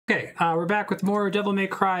Okay, we're back with more Devil May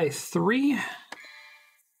Cry 3.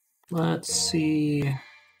 Let's see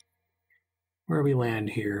where we land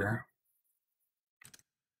here.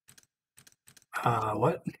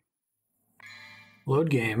 What? Load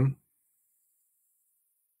game.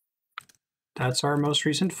 That's our most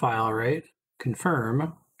recent file, right?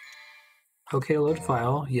 Confirm. Okay, load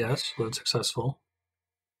file. Yes, load successful.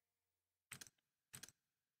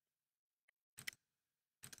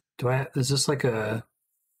 Is this like a...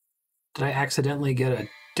 Did I accidentally get a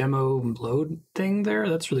demo load thing there?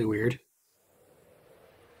 That's really weird.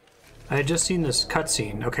 I had just seen this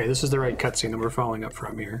cutscene. Okay, this is the right cutscene that we're following up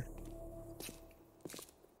from here.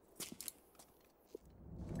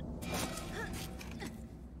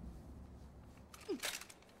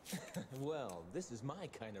 Well, this is my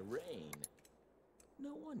kind of rain.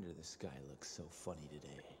 No wonder the sky looks so funny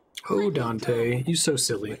today. Oh, Dante, you're so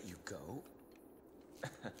silly. Let you go?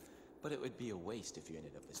 But it would be a waste if you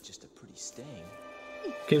ended up as just a pretty stain.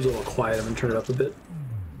 Game's a little quiet. I'm gonna turn it up a bit.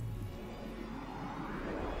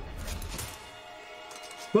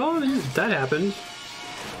 Well, that happened.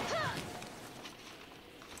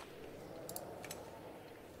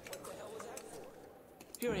 What the hell was that for?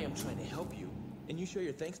 Here I am trying to help you, and you show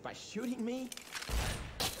your thanks by shooting me?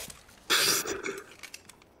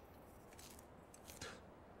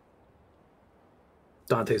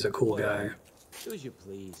 Dante's a cool guy. Do as you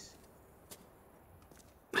please.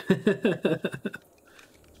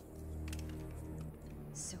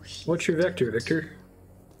 What's your vector, Victor?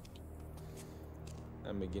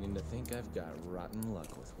 I'm beginning to think I've got rotten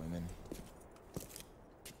luck with women.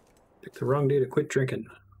 Pick the wrong day to quit drinking.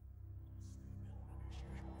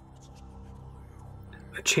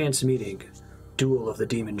 A chance meeting. Duel of the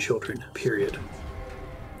Demon Children, period.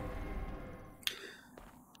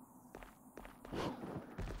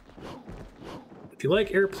 If you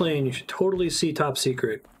like Airplane, you should totally see Top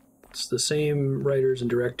Secret. It's the same writers and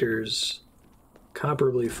directors.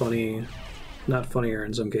 Comparably funny. Not funnier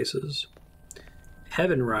in some cases.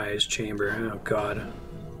 Heaven Rise Chamber. Oh, God.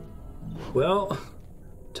 Well,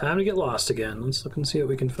 time to get lost again. Let's look and see what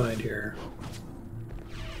we can find here.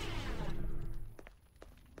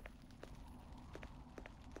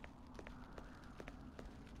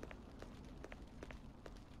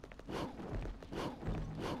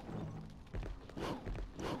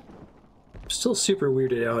 Still super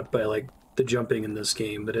weirded out by like the jumping in this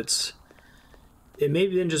game, but it may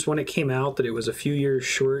have been just when it came out that it was a few years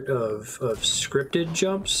short of scripted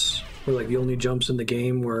jumps, where like the only jumps in the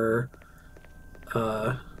game were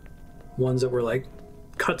ones that were like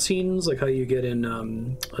cutscenes, like how you get in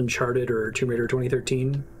Uncharted or Tomb Raider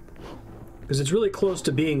 2013, because it's really close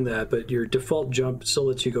to being that, but your default jump still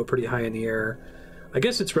lets you go pretty high in the air. I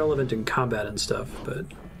guess it's relevant in combat and stuff, but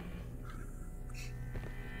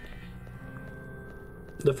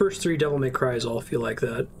the first 3 Devil May Cries all feel like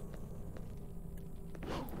that.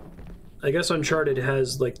 I guess Uncharted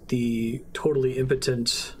has like the totally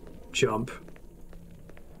impotent jump.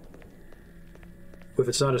 If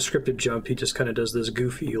it's not a scripted jump, he just kind of does this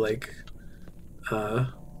goofy like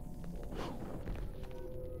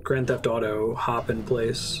Grand Theft Auto hop in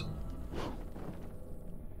place.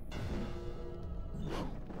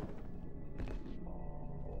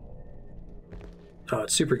 Oh,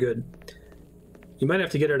 it's super good. You might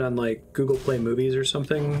have to get it on like Google Play Movies or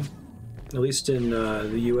something. At least in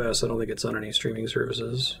the US, I don't think it's on any streaming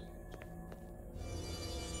services.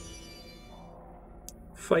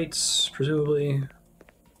 Fights, presumably,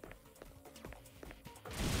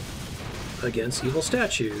 against evil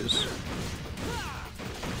statues.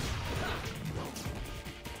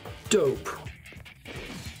 Dope.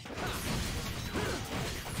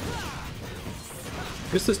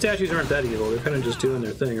 I guess the statues aren't that evil. They're kind of just doing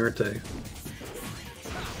their thing, aren't they?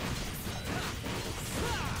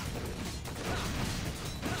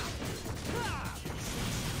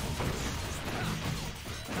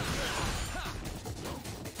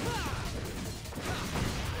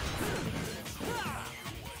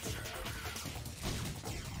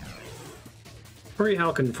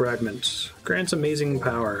 Halcon fragment grants amazing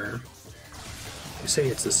power. They say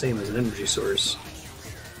it's the same as an energy source.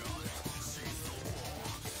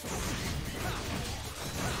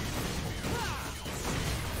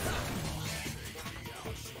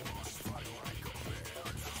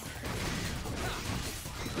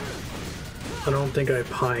 I don't think I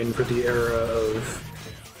pine for the era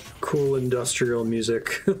of cool industrial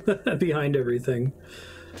music behind everything.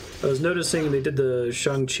 I was noticing they did the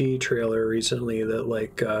Shang-Chi trailer recently that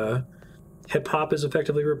like hip-hop has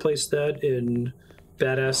effectively replaced that in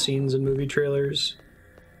badass scenes in movie trailers.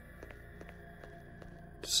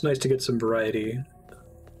 It's nice to get some variety.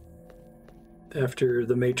 after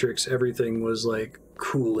The Matrix, everything was like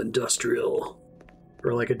cool industrial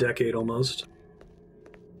for like a decade almost.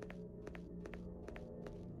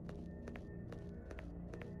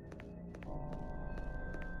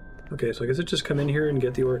 Okay, so I guess I just come in here and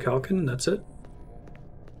get the orichalcum, and that's it?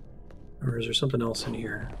 Or is there something else in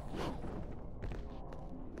here?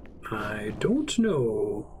 I don't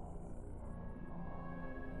know.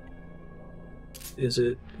 Is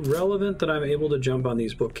it relevant that I'm able to jump on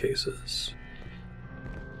these bookcases?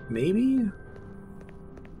 Maybe?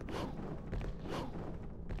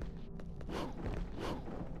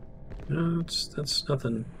 No, that's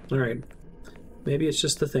nothing. Alright. Maybe it's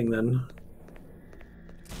just the thing then.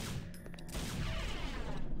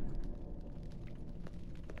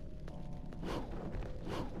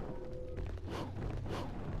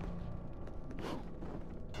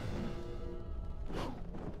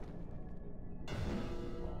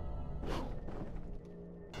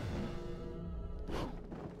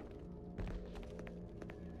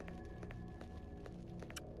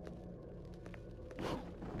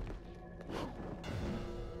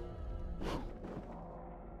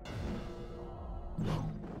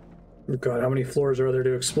 Oh god, how many floors are there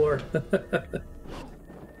to explore?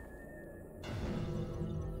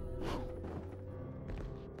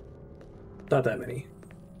 Not that many.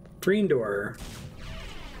 Green door.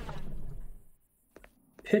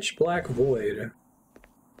 Pitch Black Void.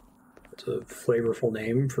 That's a flavorful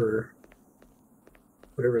name for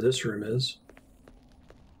whatever this room is.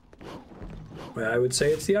 Well, I would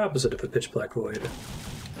say it's the opposite of a Pitch Black Void.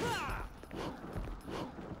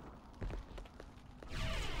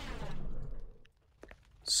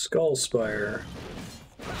 Skull Spire.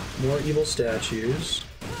 More evil statues.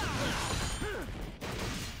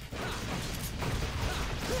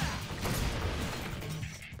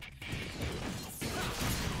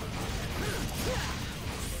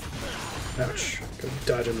 Ouch.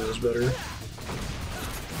 Dodging those better.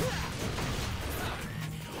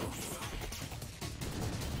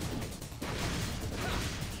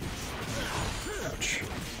 Ouch.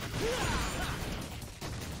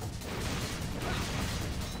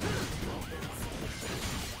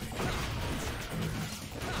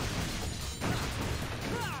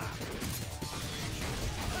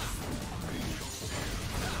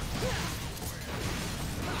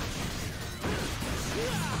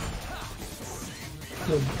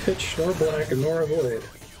 No pitch, nor black, nor a void.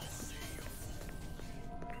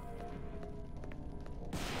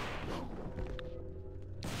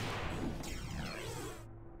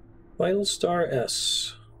 Vital Star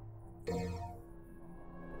S.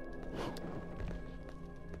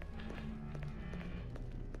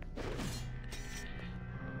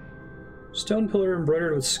 Stone pillar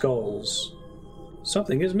embroidered with skulls.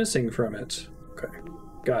 Something is missing from it. Okay,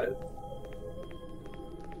 got it.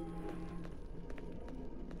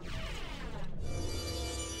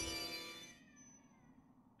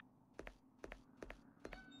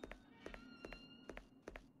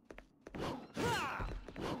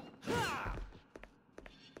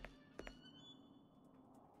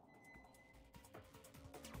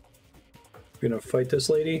 You gonna fight this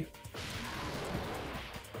lady?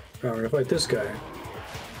 Oh, we're gonna fight this guy.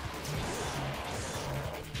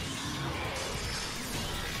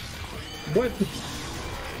 What?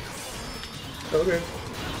 Okay.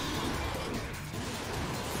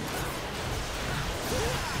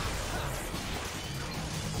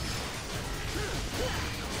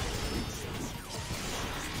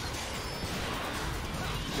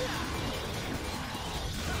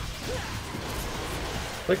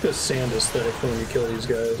 I like the sand aesthetic when you kill these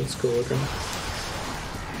guys. It's cool looking.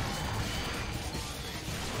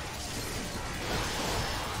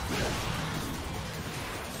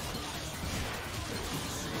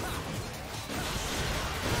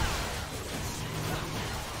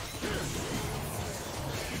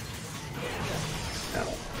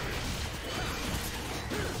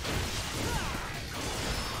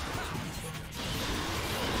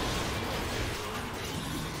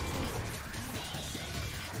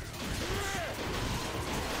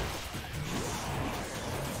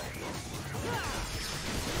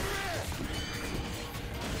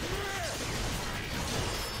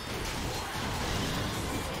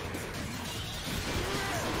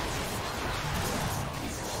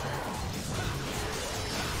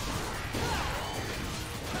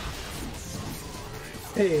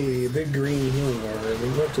 Hey, big green healing orb.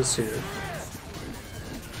 We'd love to see it.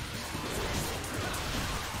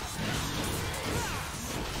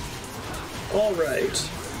 All right.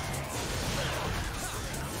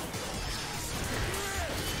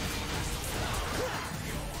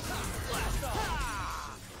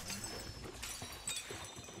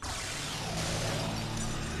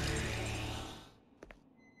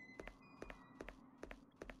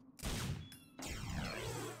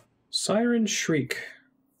 Siren Shriek.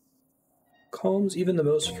 Calms even the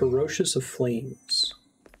most ferocious of flames.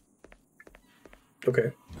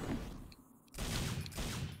 Okay.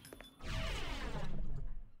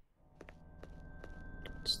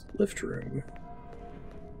 It's the lift room.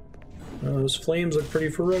 Those flames look pretty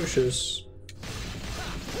ferocious.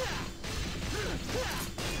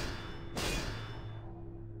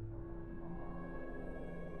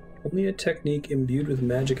 Only a technique imbued with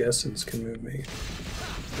magic essence can move me.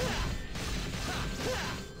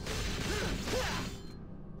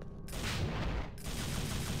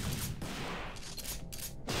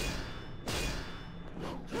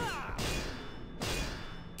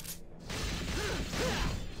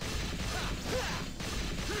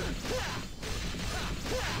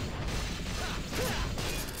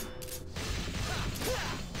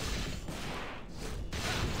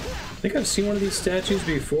 I think I've seen one of these statues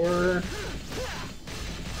before.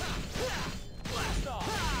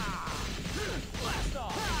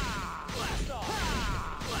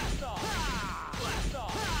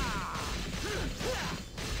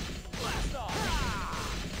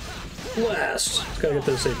 Blast! Just gotta get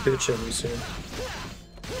those say bitch in soon.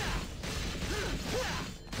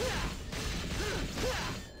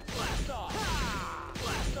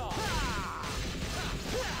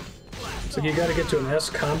 It's like you gotta get to an S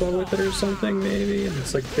combo with it or something, maybe? And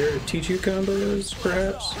it's like there to teach you combos,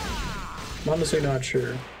 perhaps? I'm honestly not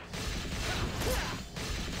sure.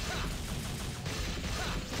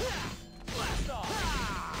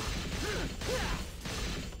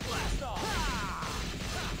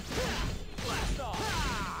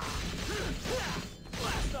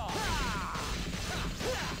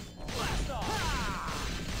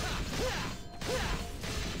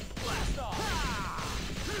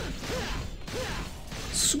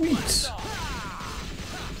 Sweet!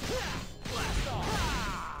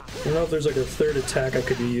 I don't know if there's like a third attack I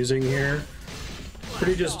could be using here.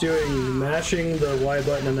 Pretty just doing mashing the Y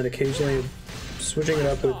button and then occasionally switching it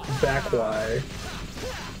up with back Y.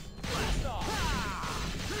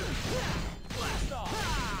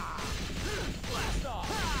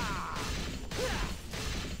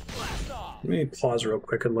 Let me pause real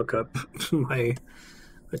quick and look up my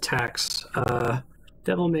attacks.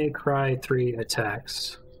 Devil May Cry 3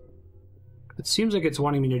 attacks. It seems like it's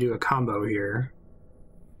wanting me to do a combo here.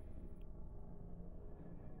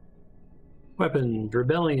 Weapon,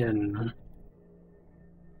 Rebellion.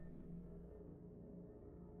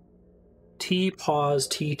 T, pause,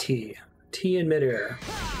 TT. T in midair.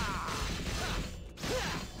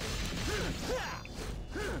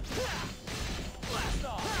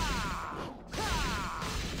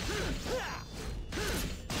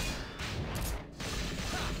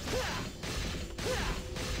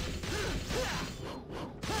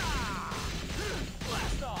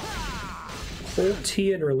 Hold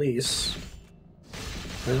T and release.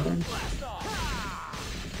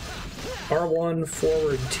 R1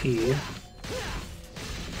 forward T.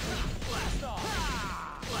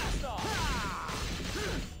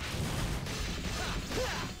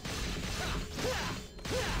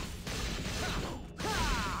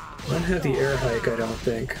 I don't have the air hike, I don't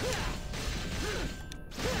think.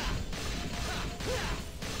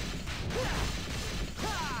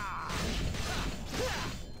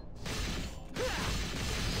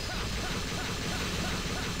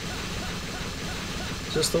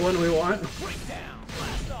 Is this the one we want?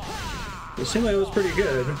 It seemed like it was pretty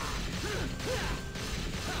good.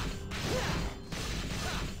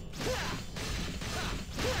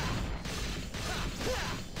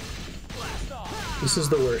 This is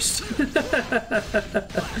the worst.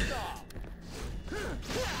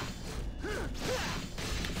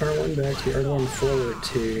 R1 back to R1 forward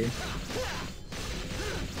T.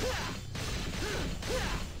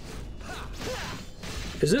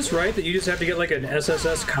 Is this right that you just have to get like an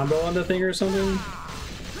SSS combo on the thing or something?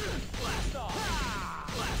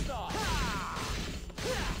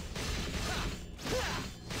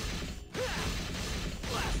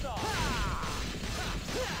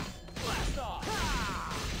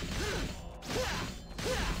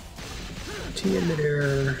 T in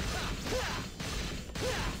midair.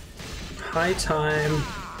 High time.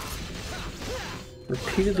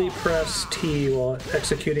 Repeatedly press T while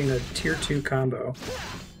executing a tier 2 combo.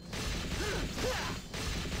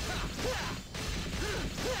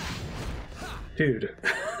 Dude.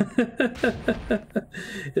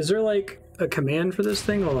 Is there like a command for this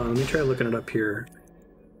thing? Hold on, let me try looking it up here.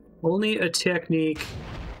 Only a technique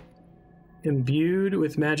imbued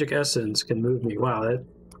with magic essence can move me. Wow, that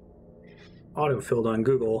auto-filled on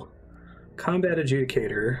Google. Combat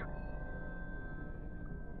Adjudicator.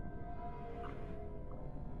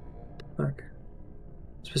 Fuck.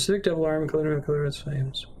 It's Specific double arm, color red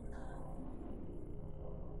flames.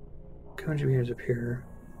 Conjugate up here.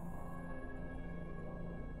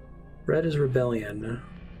 Red is rebellion.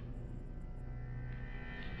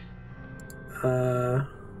 Alright,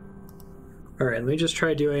 let me just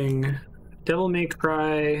try doing Devil May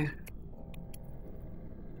Cry.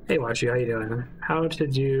 Hey Watchy, how you doing? How to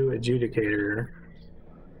do Adjudicator.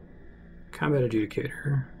 Combat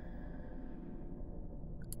Adjudicator.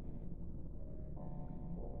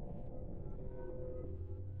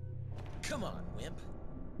 Come on, wimp.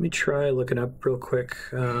 Let me try looking up real quick.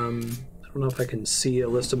 I don't know if I can see a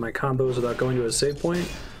list of my combos without going to a save point.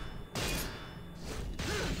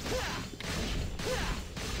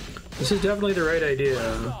 This is definitely the right idea.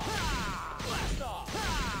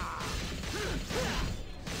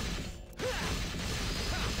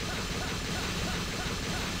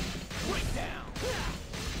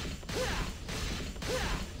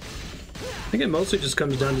 I think it mostly just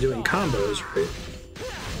comes down to doing combos, right?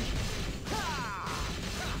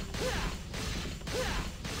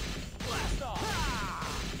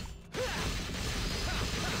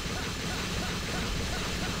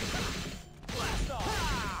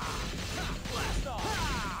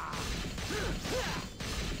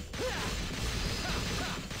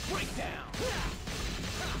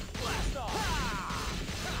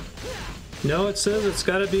 No, it says it's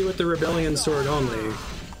gotta be with the Rebellion sword only.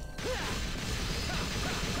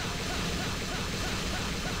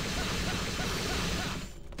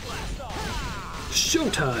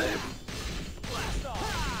 Showtime!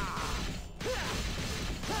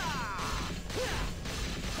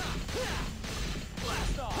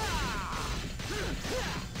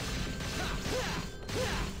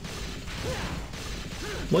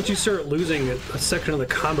 Once you start losing a section of the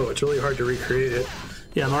combo, it's really hard to recreate it.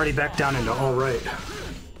 Yeah, I'm already back down into all right.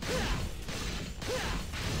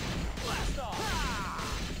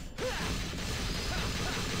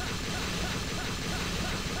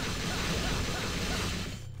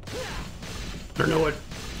 I don't know what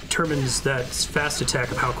determines that fast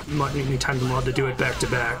attack of how many times I'm allowed to do it back to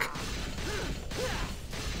back.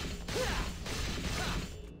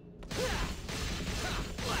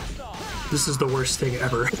 This is the worst thing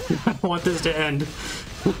ever. I want this to end.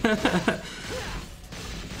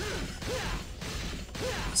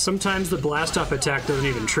 Sometimes the blast off attack doesn't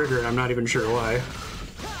even trigger and I'm not even sure why.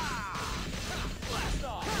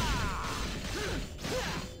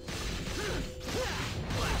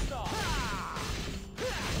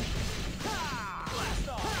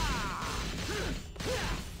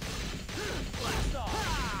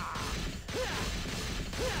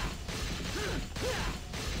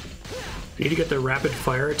 Need to get the rapid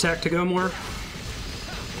fire attack to go more.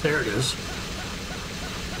 There it is.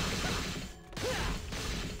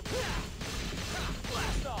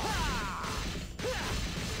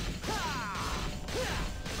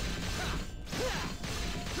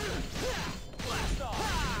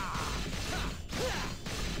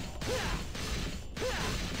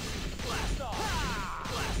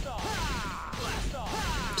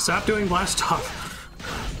 Stop doing blast off.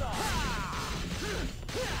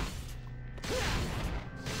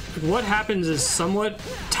 What happens is somewhat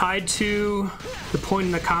tied to the point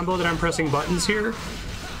in the combo that I'm pressing buttons here.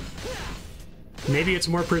 Maybe it's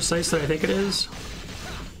more precise than I think it is.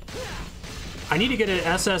 I need to get an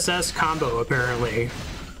SSS combo apparently,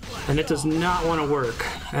 and it does not want to work,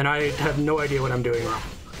 and I have no idea what I'm doing wrong.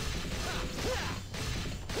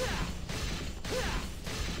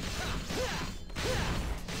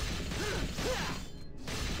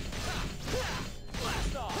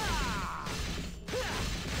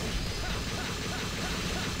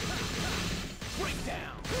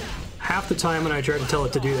 Half the time when I try to tell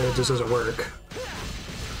it to do that, it just doesn't work.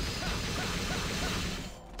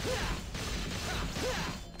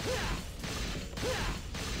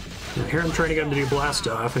 Now here I'm trying to get him to do blast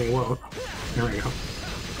off, and he won't. There we go.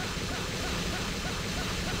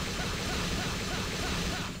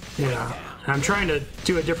 Yeah, I'm trying to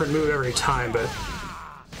do a different move every time, but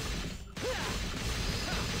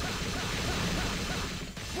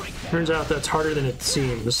turns out that's harder than it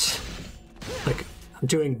seems. Like, I'm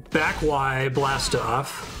doing back Y, blast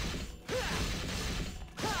off.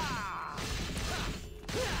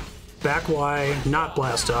 Back Y, not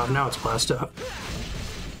blast off, now it's blast off.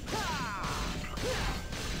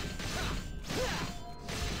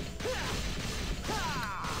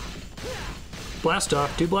 Blast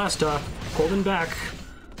off, do blast off, holding back.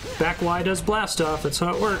 Back Y does blast off, that's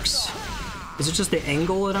how it works. Is it just the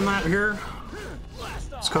angle that I'm at here?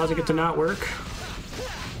 It's causing it to not work?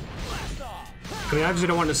 I mean, I obviously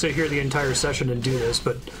don't want to sit here the entire session and do this,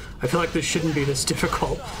 but I feel like this shouldn't be this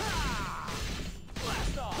difficult.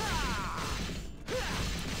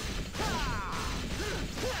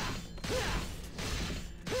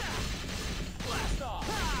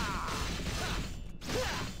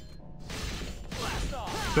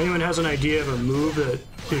 If anyone has an idea of a move that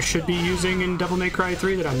you should be using in Devil May Cry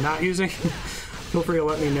 3 that I'm not using, feel free to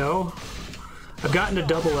let me know. I've gotten to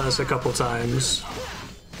double S a couple times.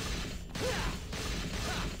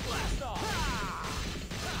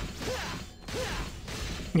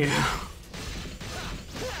 Yeah.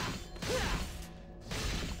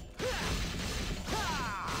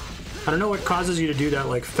 I don't know what causes you to do that,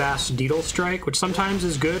 like, fast Deedle strike, which sometimes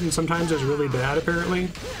is good and sometimes is really bad, apparently.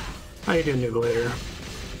 How you doing, Nooblator?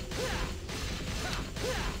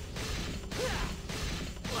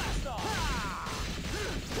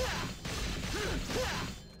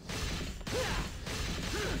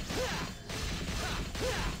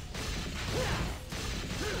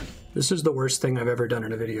 This is the worst thing I've ever done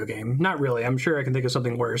in a video game. Not really, I'm sure I can think of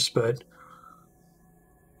something worse, but...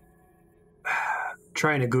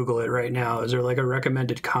 trying to Google it right now. Is there like a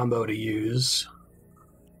recommended combo to use?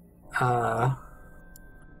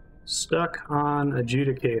 Stuck on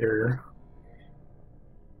Adjudicator.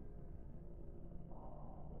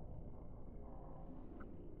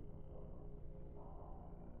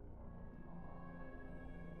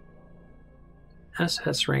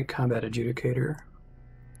 SS rank combat adjudicator.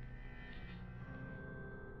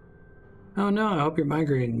 Oh no, I hope you're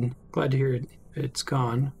migrating. Glad to hear it's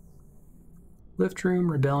gone. Lift Room,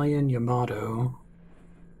 Rebellion, Yamato.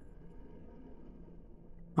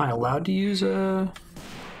 Am I allowed to use a...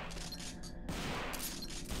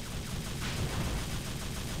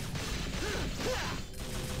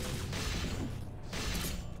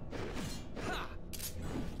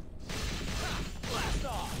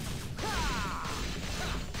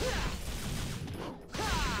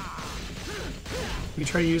 You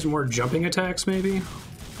try to use more jumping attacks, maybe?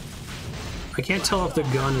 I can't tell if the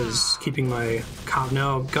gun is keeping my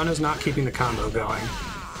no, gun is not keeping the combo going.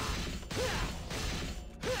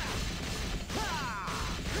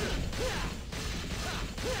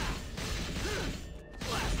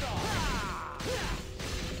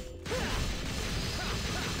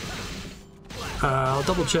 I'll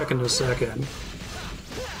double check in a second.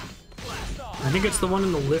 I think it's the one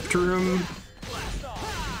in the lift room.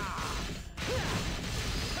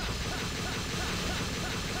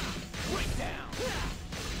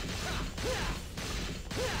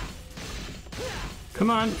 Come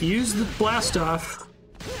on, use the blast off.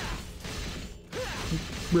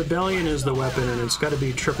 Rebellion is the weapon, and it's got to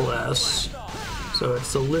be triple S. So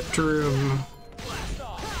it's the lift room.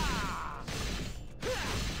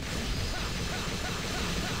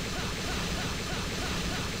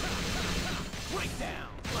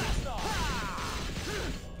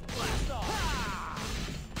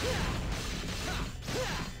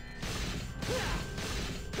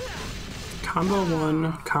 Combo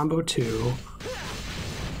 1, combo 2.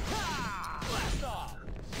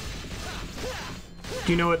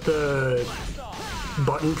 Do you know what the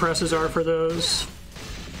button presses are for those?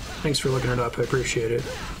 Thanks for looking it up, I appreciate it.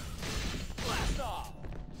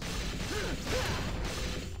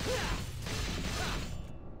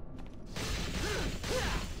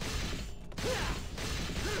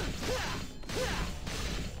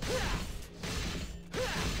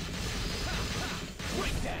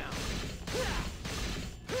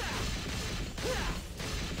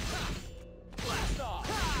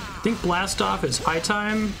 I think blast off is high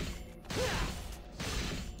time.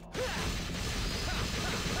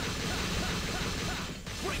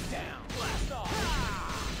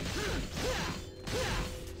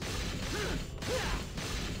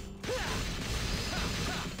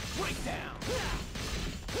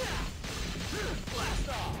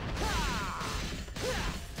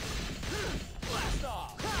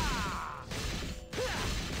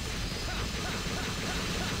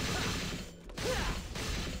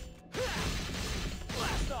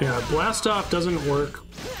 Yeah, blast off doesn't work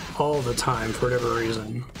all the time for whatever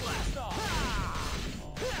reason.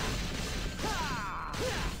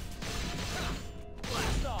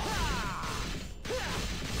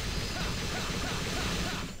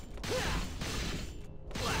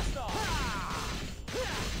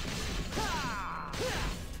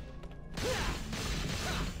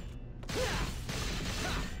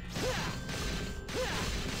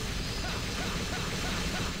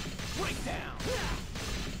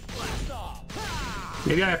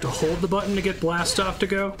 Maybe I have to hold the button to get blast off to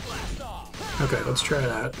go? Okay, let's try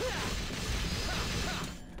that.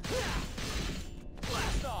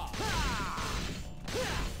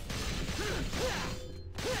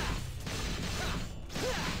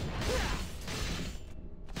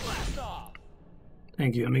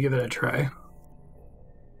 Thank you, let me give it a try.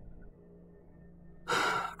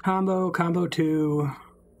 Combo 2.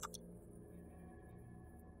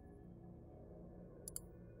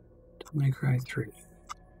 Devil May Cry 3.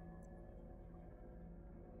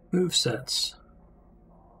 Move sets.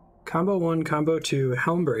 Combo 1, combo 2,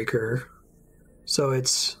 Helmbreaker. So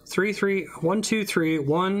it's 3-3,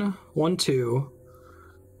 1-2-3, 1-1-2.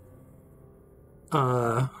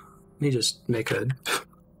 Let me just make a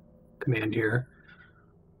command here.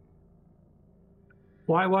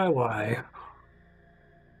 Why? Why?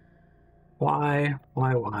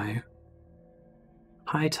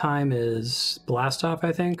 High time is blast off,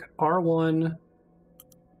 I think. R1.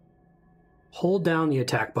 Hold down the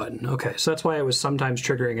attack button. Okay, so that's why it was sometimes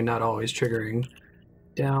triggering and not always triggering.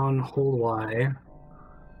 Down, hold Y.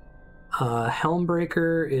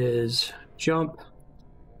 Helmbreaker is jump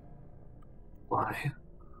Y.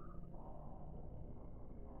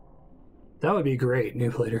 That would be great,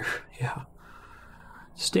 new plater. Yeah.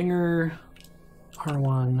 Stinger,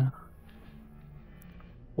 R1,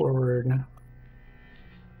 forward,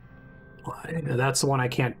 Y. That's the one I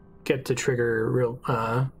can't get to trigger real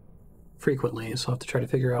frequently, so I'll have to try to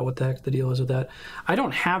figure out what the heck the deal is with that. I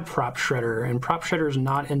don't have Prop Shredder, and Prop Shredder is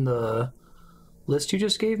not in the list you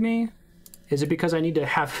just gave me. Is it because I need to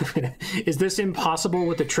have... Is this impossible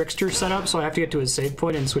with the Trickster setup, so I have to get to a save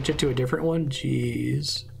point and switch it to a different one?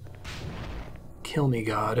 Jeez. Kill me,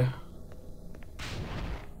 God.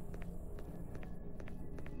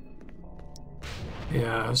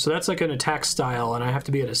 Yeah, so that's like an attack style, and I have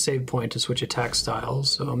to be at a save point to switch attack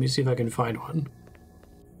styles, so let me see if I can find one.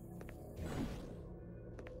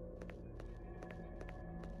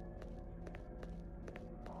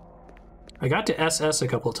 I got to SS a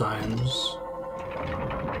couple times.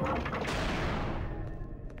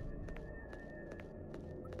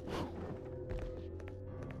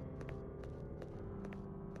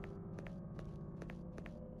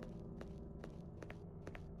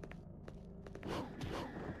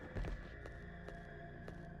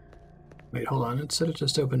 Wait, hold on. It said it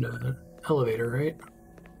just opened an elevator, right?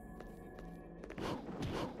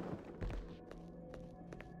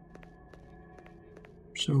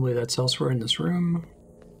 Presumably that's elsewhere in this room.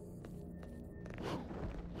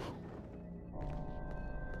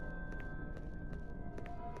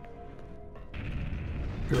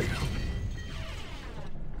 Here we go.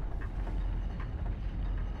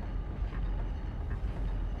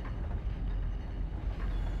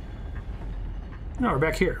 No, we're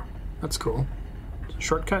back here. That's cool. It's a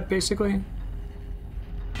shortcut, basically.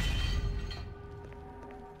 I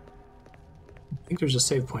think there's a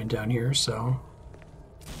save point down here, so...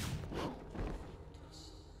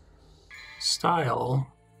 Style.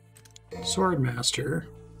 Swordmaster.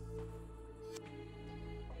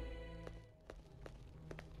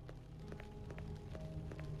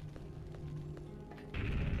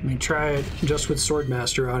 Let me try it just with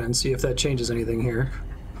Swordmaster on and see if that changes anything here.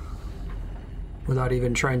 Without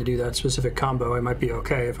even trying to do that specific combo, it might be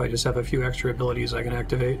okay if I just have a few extra abilities I can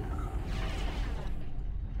activate.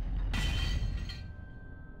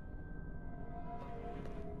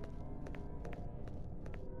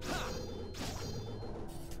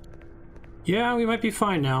 Yeah, we might be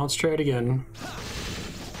fine now. Let's try it again.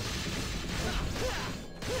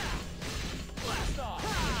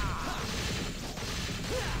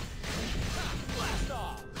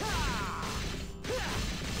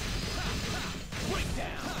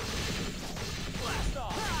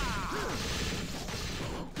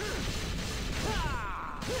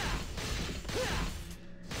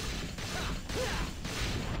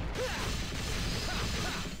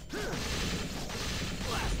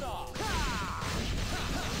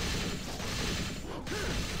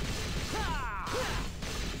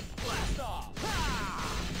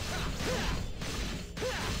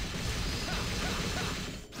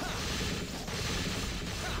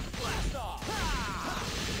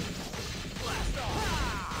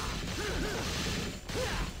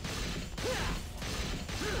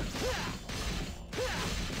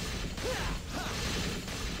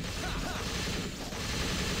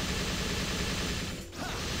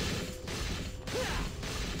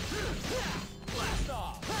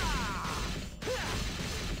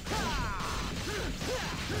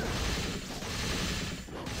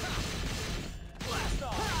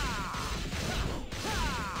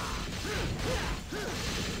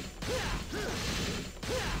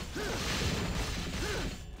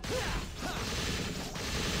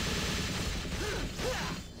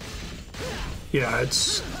 Yeah,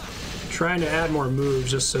 it's trying to add more moves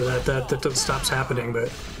just so that stops happening, but...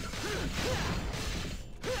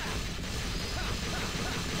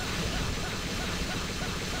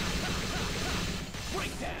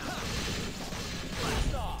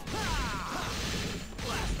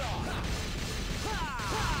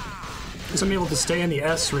 Because I'm able to stay in the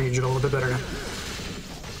S region a little bit better now.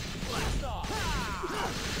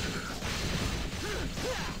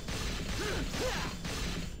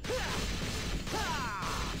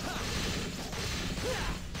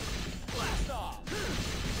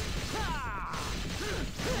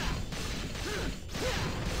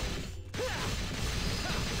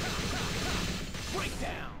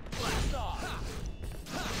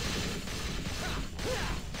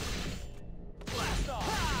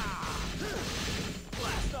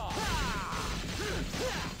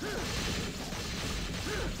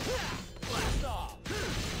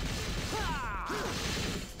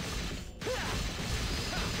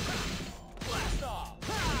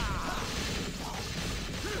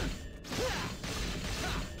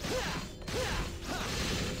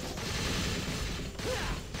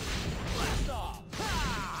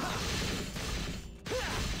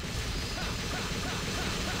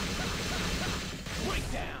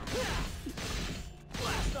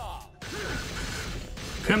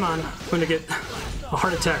 Come on. I'm gonna get a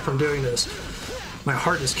heart attack from doing this. My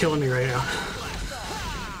heart is killing me right now.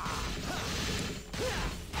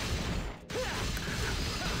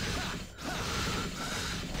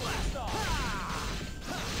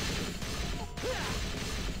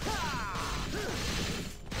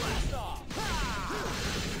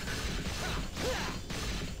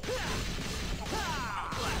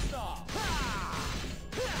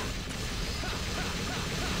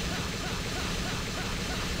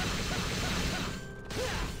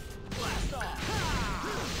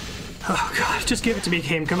 Oh god, just give it to me,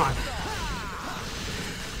 game, come on.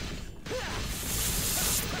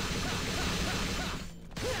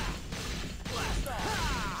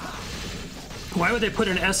 Why would they put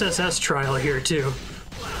an SSS trial here, too?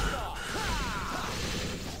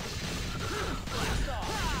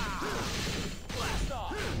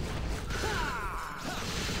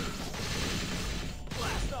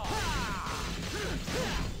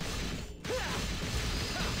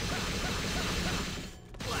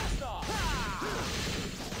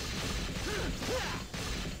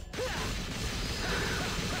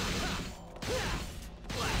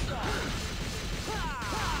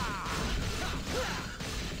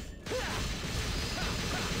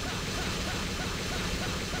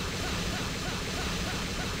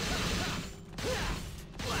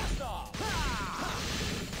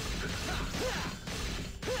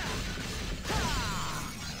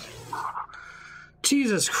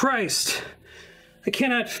 Jesus Christ! I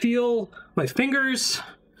cannot feel my fingers.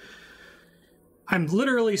 I'm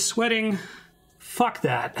literally sweating. Fuck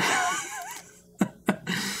that.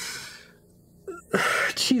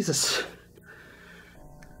 Jesus.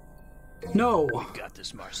 No. You got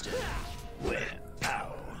this, Marstead. Where?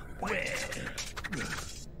 How? Where?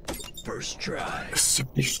 First try.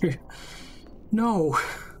 No.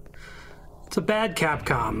 It's a bad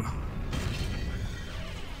Capcom.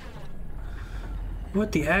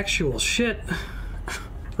 What the actual shit?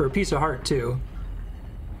 For a piece of heart, too.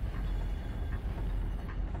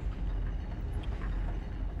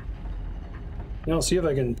 Now I'll see if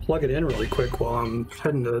I can plug it in really quick while I'm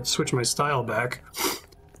heading to switch my style back.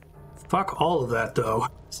 Fuck all of that, though.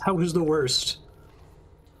 That was the worst.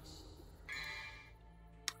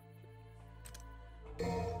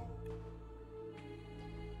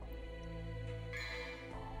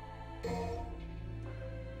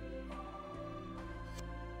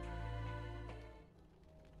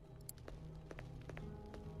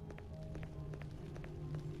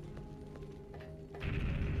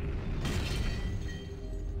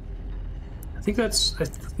 I think that's... I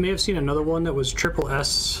may have seen another one that was triple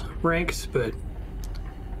S ranked, but...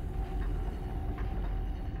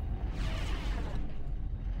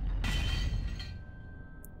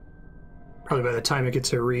 probably by the time it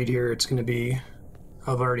gets a read here, it's going to be...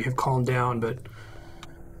 I'll already have calmed down, but...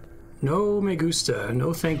 No me gusta.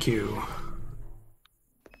 No thank you.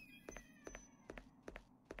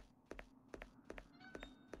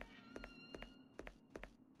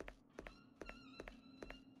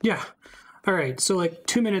 Yeah. Alright, so like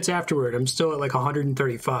 2 minutes afterward, I'm still at like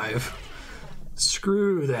 135.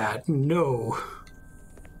 Screw that. No.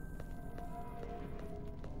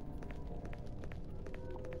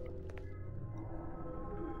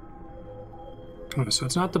 Oh, so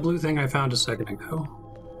it's not the blue thing I found a second ago.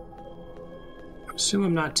 I assume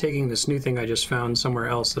I'm not taking this new thing I just found somewhere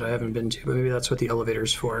else that I haven't been to, but maybe that's what the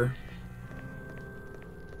elevator's for.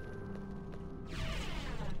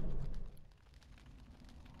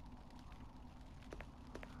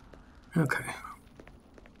 Okay.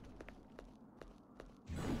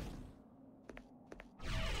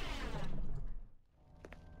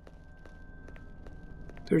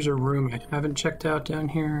 There's a room I haven't checked out down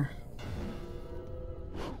here.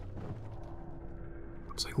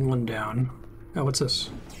 It's like one down. Oh, what's this?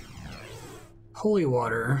 Holy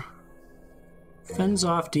water. Fends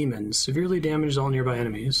off demons. Severely damages all nearby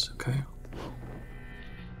enemies. Okay.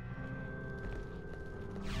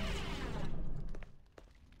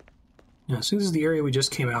 Yeah, so this is the area we just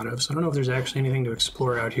came out of, so I don't know if there's actually anything to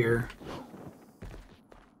explore out here.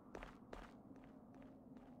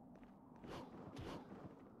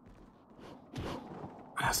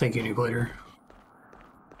 Thank you, New Blader.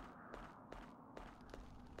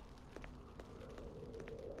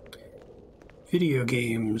 Video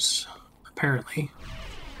games, apparently.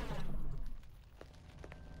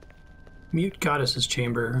 Mute Goddess's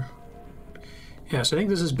Chamber. Yeah, so I think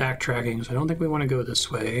this is backtracking, so I don't think we want to go this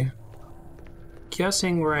way.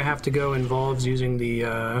 Guessing where I have to go involves using the,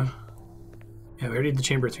 yeah, we already did the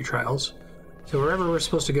Chamber 3 trials. So wherever we're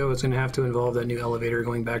supposed to go, it's going to have to involve that new elevator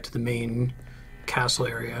going back to the main castle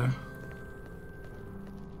area.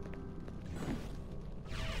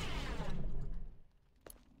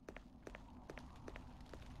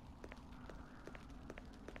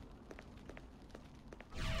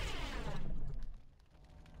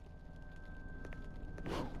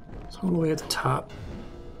 all the way at the top.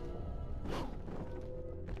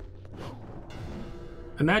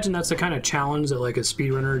 Imagine that's the kind of challenge that like a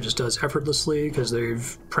speedrunner just does effortlessly because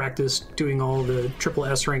they've practiced doing all the triple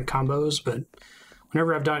S rank combos, but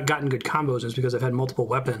whenever I've gotten good combos it's because I've had multiple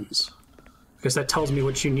weapons. Because that tells me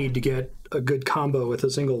what you need to get a good combo with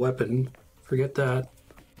a single weapon. Forget that.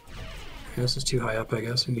 Yeah, this is too high up, I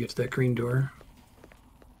guess. I need to get to that green door.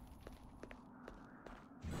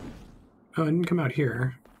 Oh, I didn't come out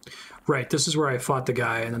here. Right, this is where I fought the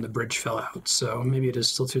guy and then the bridge fell out, so maybe it is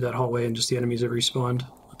still through that hallway and just the enemies have respawned.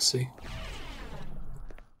 Let's see.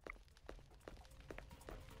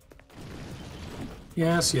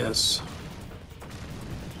 Yes, yes.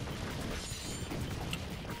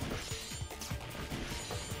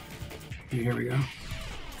 Here we go.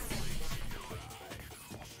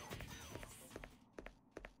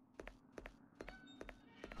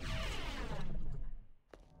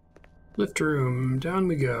 Lift room, down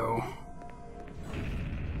we go.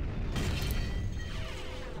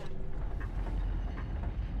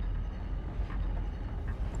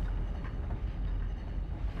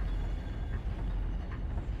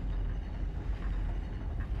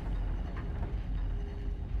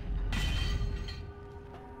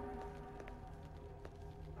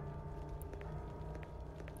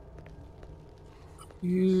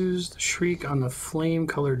 Use the shriek on the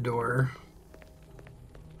flame-colored door.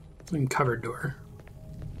 Flame-covered door.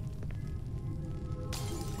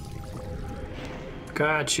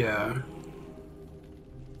 Gotcha.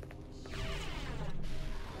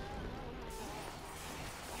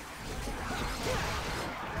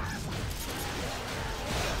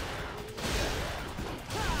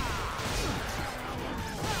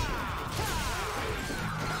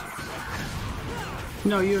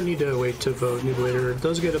 No, you don't need to wait to vote Noob later.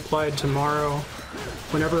 Those get applied tomorrow.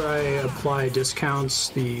 Whenever I apply discounts,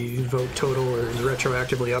 the vote total is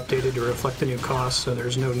retroactively updated to reflect the new cost, so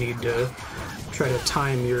there's no need to try to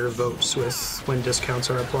time your votes with when discounts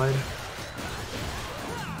are applied.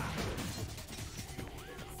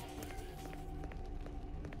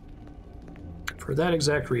 For that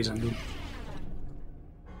exact reason.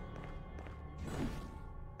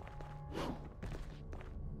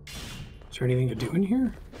 Is there anything to do in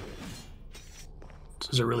here? This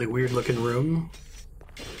is a really weird looking room.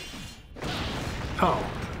 Oh,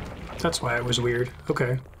 that's why it was weird.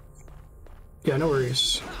 Okay. Yeah, no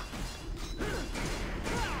worries.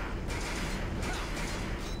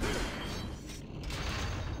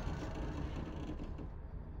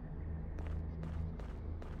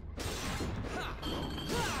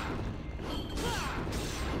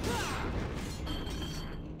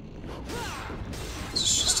 This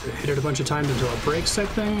is just to hit it a bunch of times until it breaks type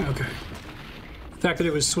thing? Okay. The fact that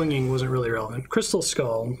it was swinging wasn't really relevant. Crystal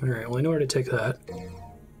Skull. Alright, well I know where to take that.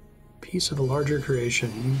 Piece of a larger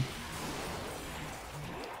creation.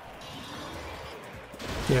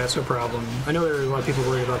 Yeah, it's no problem. I know there were a lot of people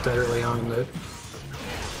worried about that early on, that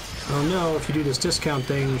oh no, if you do this discount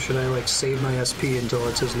thing, should I like save my SP until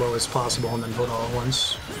it's as low as possible and then vote all at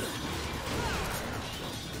once?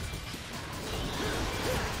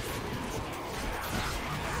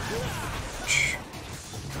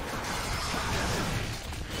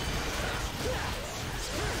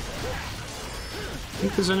 I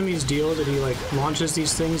think this enemy's deal that he like launches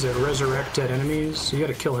these things that resurrect dead enemies. So you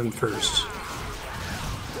gotta kill him first.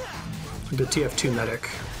 The TF2 medic.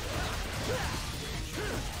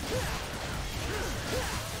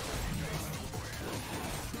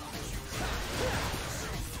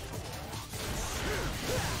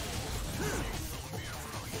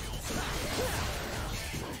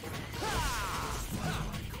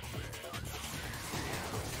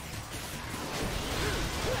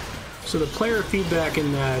 So the player feedback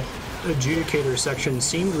in that adjudicator section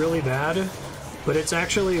seemed really bad, but it's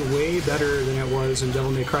actually way better than it was in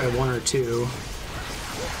Devil May Cry 1 or 2.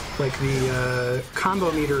 Like, the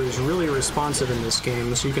combo meter is really responsive in this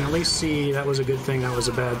game, so you can at least see that was a good thing, that was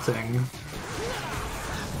a bad thing.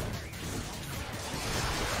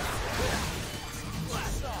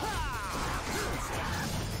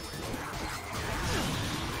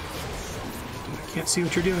 I can't see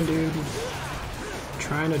what you're doing, dude.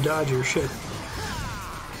 Trying to dodge your shit.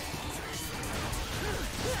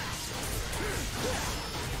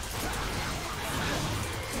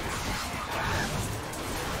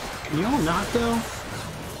 Can you all not, though?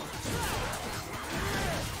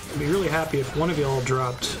 I'd be really happy if one of you all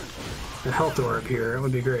dropped a health orb here. That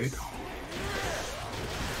would be great.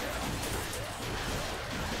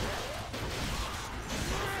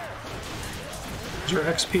 These are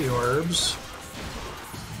XP orbs.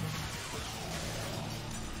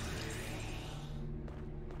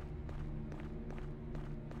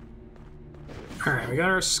 we got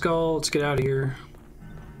our skull. Let's get out of here.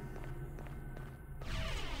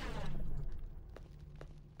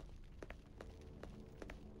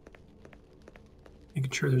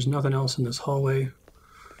 Making sure there's nothing else in this hallway.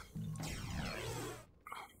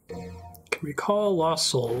 Can recall lost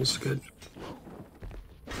souls. Good.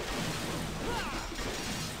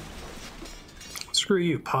 Screw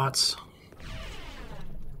you, Pots.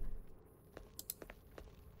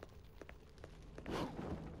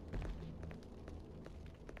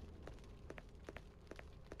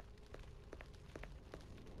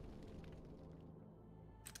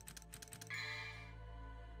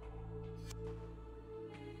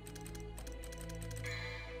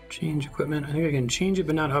 Change equipment. I think I can change it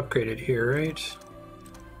but not upgrade it here, right?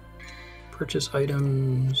 Purchase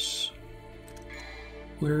items.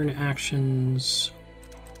 Learn actions.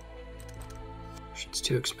 Shit's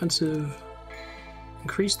too expensive.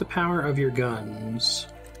 Increase the power of your guns.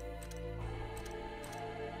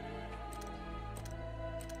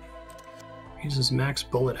 Uses max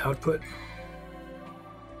bullet output.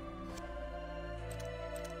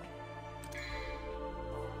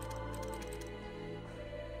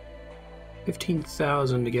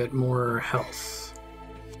 $15,000 to get more health.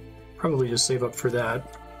 Probably just save up for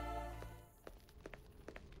that.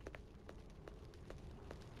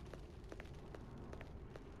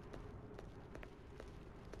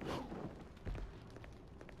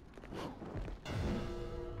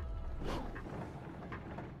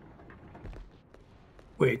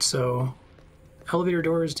 Wait, so elevator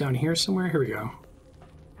door is down here somewhere? Here we go.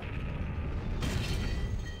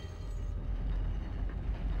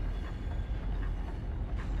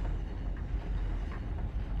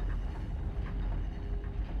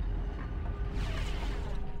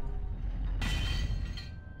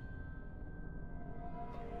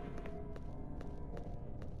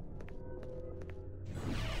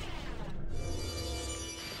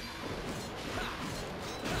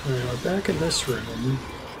 Alright, we're back in this room.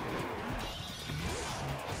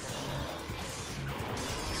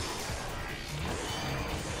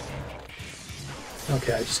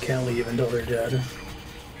 Okay, I just can't leave until they're dead.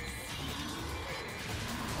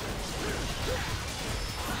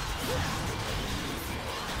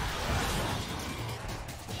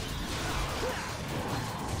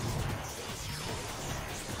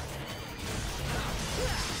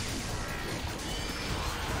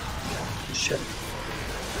 Shit.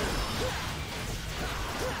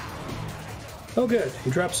 Oh good, he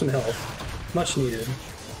dropped some health. Much needed.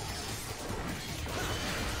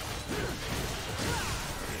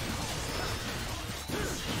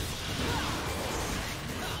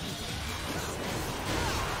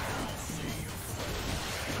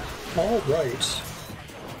 All right.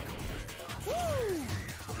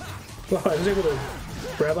 Wow, I was able to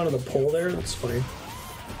grab onto the pole there? That's funny.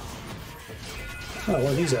 Oh,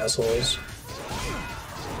 one of these assholes.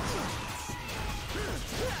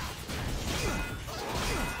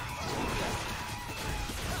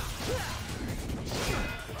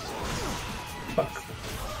 Fuck.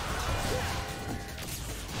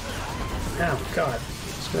 Ow, God.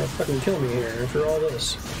 It's gonna fucking kill me here after all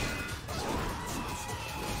this.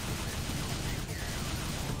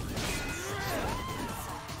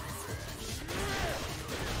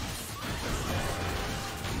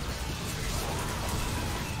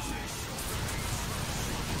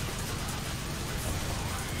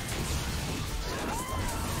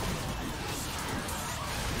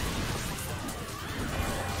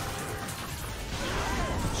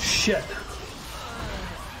 Shit.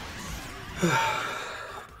 I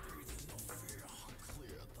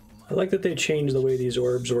like that they changed the way these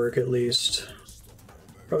orbs work, at least.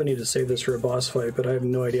 Probably need to save this for a boss fight, but I have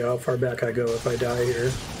no idea how far back I go if I die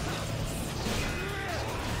here.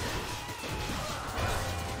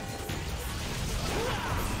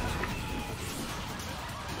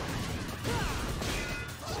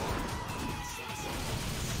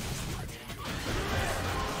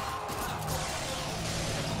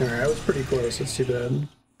 Alright, I was pretty close, that's too bad.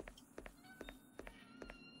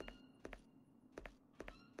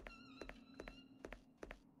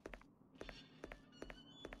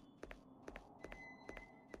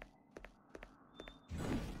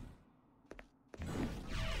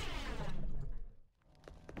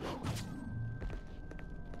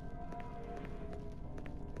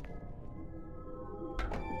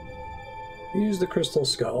 Use the crystal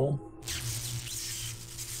skull.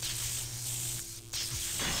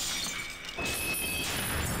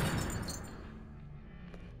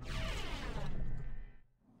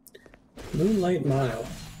 Moonlight Mile.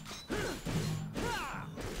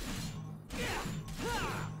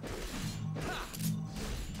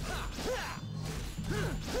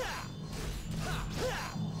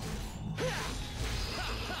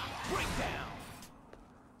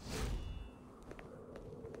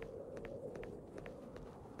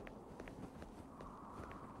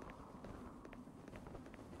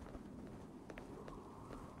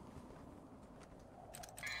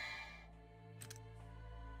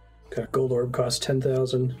 Got a gold orb cost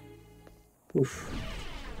 10,000. Oof.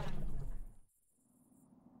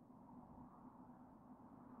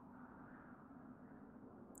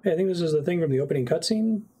 Hey, I think this is the thing from the opening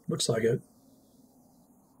cutscene. Looks like it.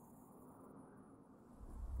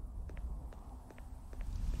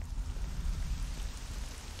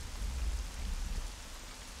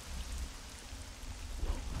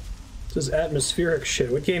 This is atmospheric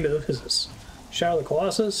shit. What game is this? Shadow of the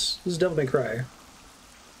Colossus? This is Devil May Cry.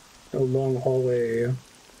 No long hallway,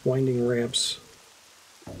 winding ramps.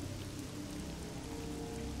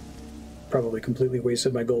 Probably completely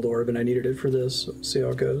wasted my gold orb and I needed it for this. So let's see how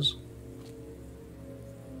it goes.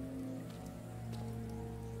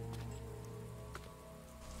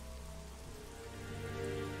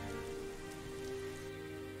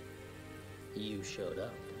 You showed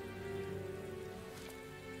up.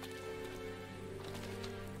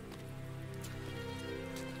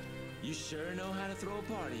 You sure know how to throw a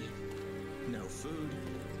party. No food,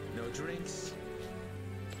 no drinks,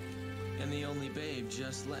 and the only babe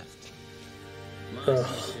just left. My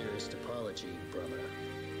sincerest apology, brother.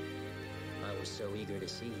 I was so eager to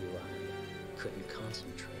see you, I couldn't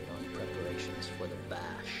concentrate on preparations for the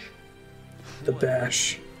bash. The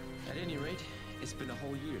bash. At any rate, it's been a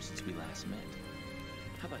whole year since we last met.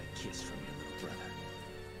 How about a kiss from your little brother?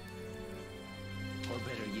 Or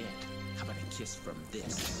better yet, how about a kiss from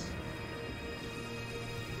this?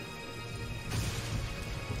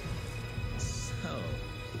 So,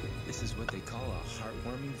 this is what they call a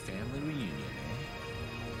heartwarming family reunion, eh?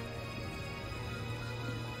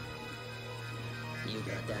 You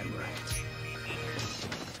got that right.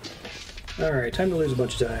 Alright, time to lose a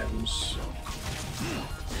bunch of times.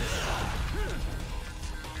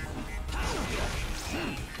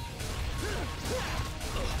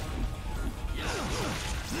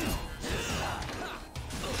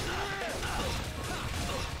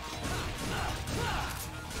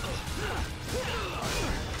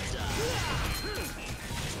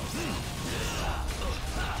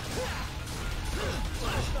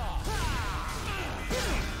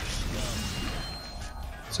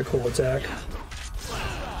 It's a cool attack. I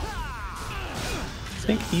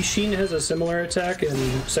think Ishin has a similar attack in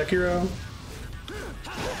Sekiro.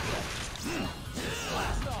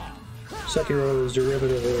 Sekiro is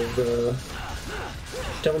derivative of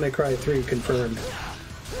Devil May Cry 3 confirmed.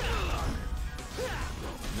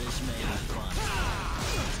 This may be fun.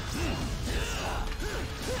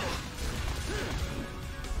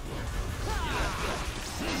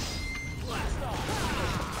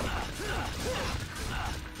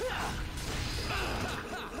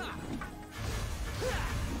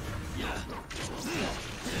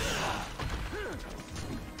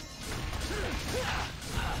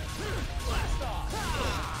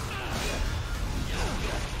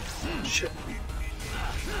 Shit.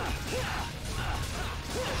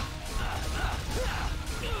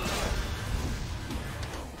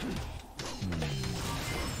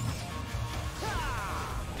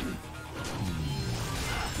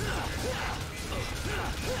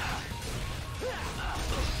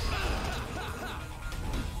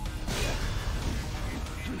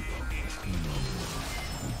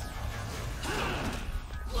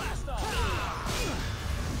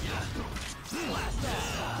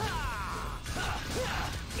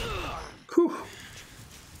 Whew.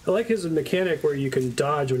 I like his mechanic where you can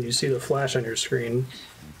dodge when you see the flash on your screen.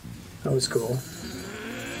 That was cool.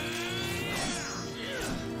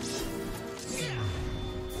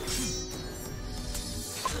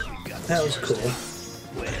 That was cool.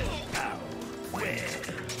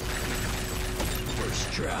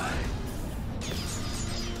 First try.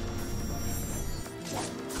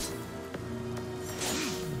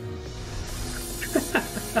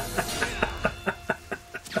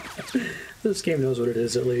 This game knows what it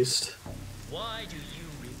is, at least. Why do you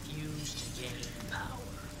refuse to gain power?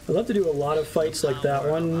 I'd love to do a lot of fights like that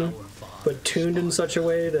one, but tuned in such a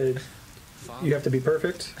way that you have to be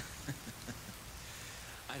perfect.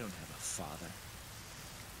 I don't have a father.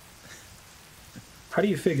 How do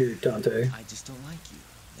you figure, Dante? I just don't like you,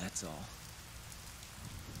 that's all.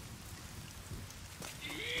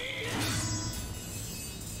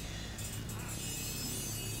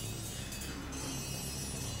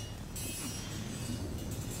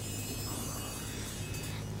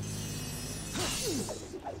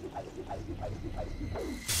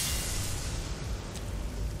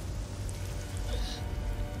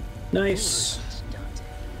 Nice. Dante.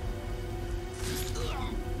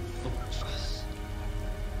 Foolishness.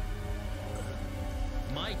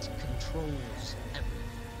 Might controls everything.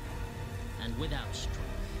 And without strength,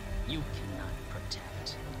 you cannot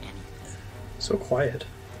protect anything, So quiet.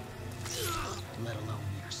 let alone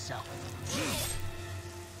yourself.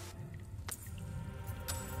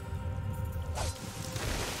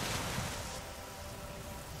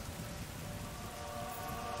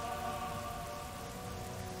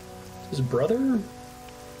 His brother?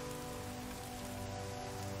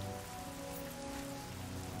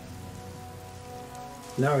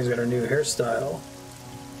 Now he's got a new hairstyle.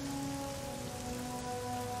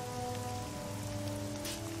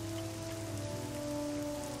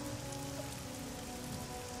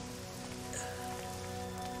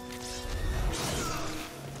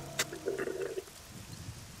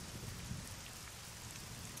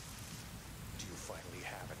 Do you finally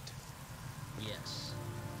have it? Yes.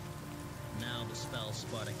 Now the spell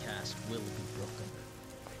Sparta cast will be broken.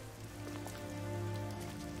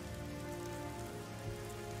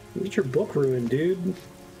 Get your book ruined, dude.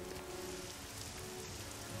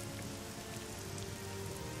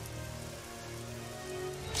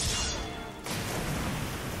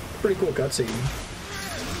 Pretty cool cutscene.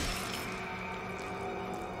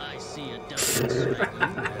 I see a delicate side you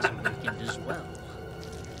has awakened as well.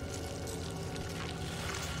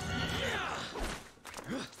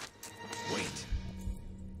 Wait.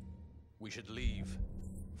 We should leave.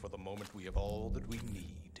 For the moment we have all that we need.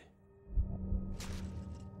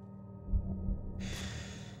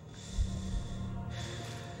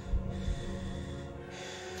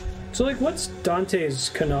 So, like, what's Dante's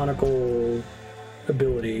canonical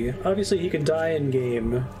ability? Obviously, he can die in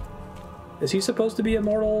game. Is he supposed to be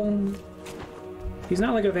immortal? He's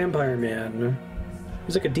not like a vampire man.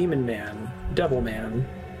 He's like a demon man, devil man.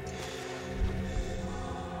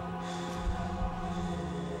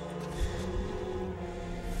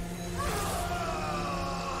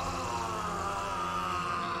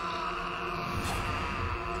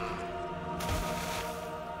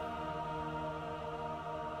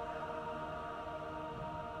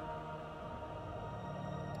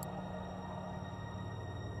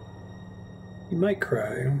 You might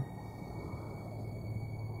cry.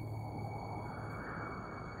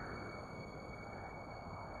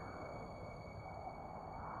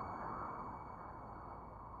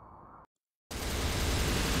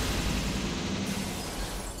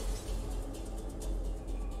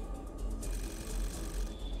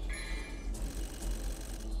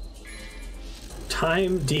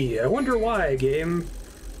 Time D. I wonder why, game.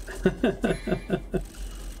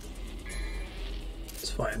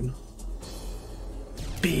 It's fine.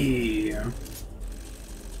 B.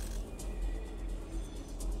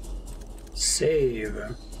 Save.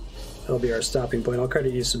 That'll be our stopping point. I'll try to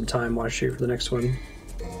use some time watch you for the next one.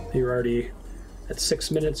 You're already at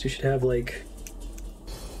 6 minutes. You should have like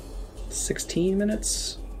 16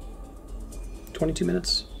 minutes? 22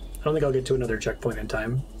 minutes? I don't think I'll get to another checkpoint in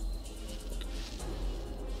time.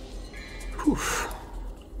 Whew.